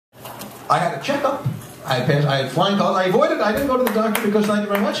I had a checkup. I had flying colors. I didn't go to the doctor because, thank you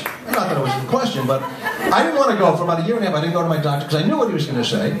very much, not that it was in question, but I didn't want to go for about a year and a half. I didn't go to my doctor because I knew what he was going to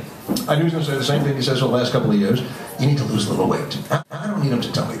say. I knew he was going to say the same thing he says for the last couple of years. You need to lose a little weight. I don't need him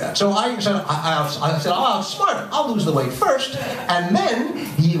to tell me that. So I said, I'll outsmart him. I'll lose the weight first, and then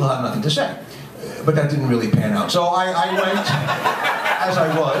he will have nothing to say. But that didn't really pan out. So I went as I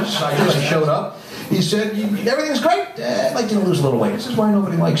was. I just showed up. He said, everything's great. I'd like you to lose a little weight. This is why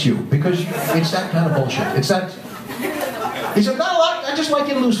nobody likes you, because it's that kind of bullshit. It's that. He said, not a lot. I'd just like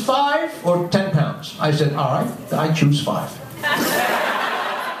you to lose 5 or 10 pounds. I said, all right, I choose 5.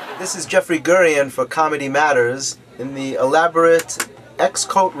 This is Jeffrey Gurian for Comedy Matters in the elaborate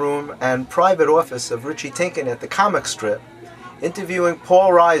ex-coat room and private office of Richie Tinkin at the comic strip, interviewing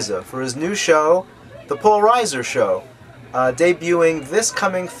Paul Reiser for his new show, The Paul Reiser Show, debuting this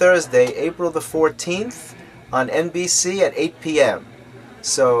coming Thursday, April the 14th, on NBC at 8 p.m.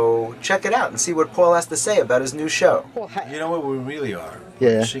 So check it out and see what Paul has to say about his new show. You know what we really are?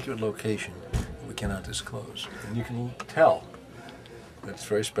 Yeah. A secret location we cannot disclose. And you can tell that it's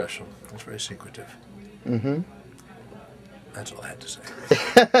very special. It's very secretive. Mm-hmm. That's all I had to say.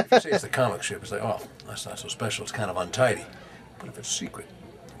 If you say it's the comic strip, it's like, oh, that's not so special. It's kind of untidy. But if it's secret,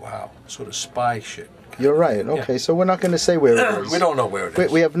 wow, sort of spy shit. You're right. Okay, so we're not going to say where it is. We don't know where it is.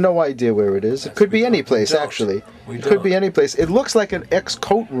 We have no idea where it is. It could be any place, actually. It could be any place. It looks like an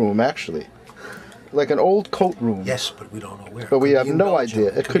ex-coat room, actually. Like an old coat room. Yes, but we don't know where. But we have no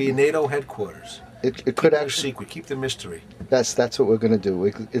idea. It could be NATO headquarters. It could actually. Secret. Keep the mystery. That's what we're going to do.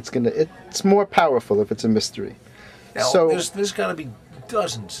 It's more powerful if it's a mystery. Now, so there's got to be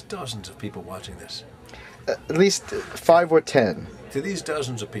dozens of people watching this. At least 5 or 10. To these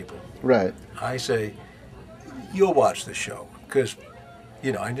dozens of people, right? I say, you'll watch the show because,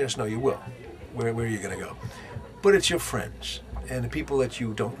 you know, I just know you will. Where are you going to go? But it's your friends and the people that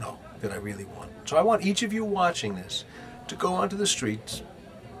you don't know that I really want. So I want each of you watching this to go onto the streets,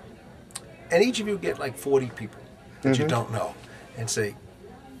 and each of you get like 40 people that you don't know, and say,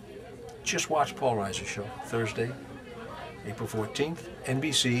 just watch Paul Reiser Show Thursday, April 14th,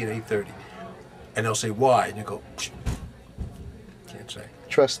 NBC at 8:30. And they'll say, why? And you go, can't say.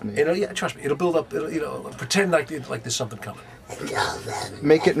 Trust me. Yeah, trust me. It'll build up. It'll pretend like there's something coming.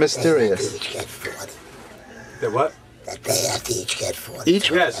 Make it mysterious. The what? That they have to each get 40.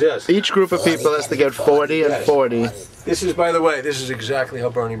 Yes. Each group of people has to get 40 and 40. This is, by the way, this is exactly how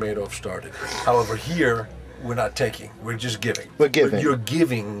Bernie Madoff started. However, here we're not taking. We're just giving. We're giving. You're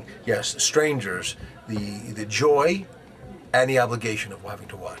giving, yes, strangers the joy and the obligation of having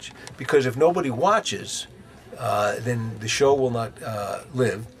to watch. Because if nobody watches, then the show will not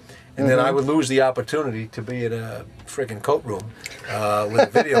live, and then I would lose the opportunity to be in a freaking coat room with a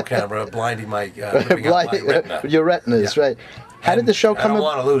video camera blinding my, ripping out my retina. Your retinas, right? How did the show come? I don't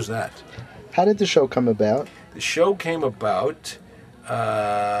want to lose that. How did the show come about? The show came about.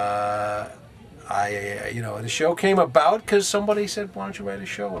 The show came about because somebody said, why don't you write a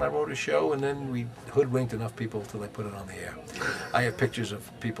show? And I wrote a show, and then we hoodwinked enough people till they put it on the air. I have pictures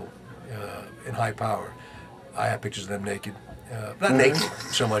of people in high power. I have pictures of them naked. Not naked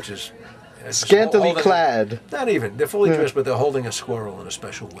so much as scantily clad. Not even. They're fully dressed, but they're holding a squirrel in a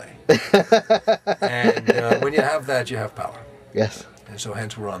special way. And when you have that, you have power. Yes. And so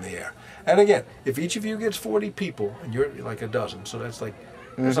hence we're on the air. And again, if each of you gets 40 people, and you're like a dozen, so that's like,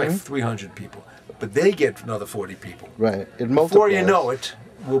 there's like 300 people. But they get another 40 people. Right. It multiplies. Before you know it,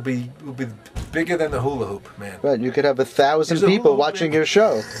 we'll be bigger than the hula hoop, man. Right. You could have 1,000 people watching your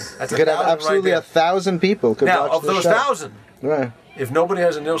show. That's you could have absolutely 1,000 people could now, watch of the those show. 1,000, right. If nobody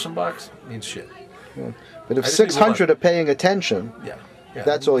has a Nielsen box, it means shit. Yeah. But if 600 are paying attention,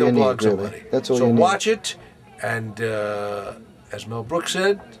 that's all you need, really. That's all you need. So watch it, and as Mel Brooks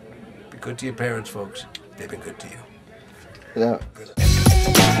said, be good to your parents, folks. They've been good to you. Yeah.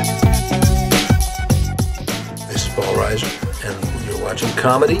 This is Paul Reiser, and you're watching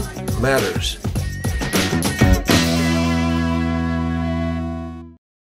Comedy Matters.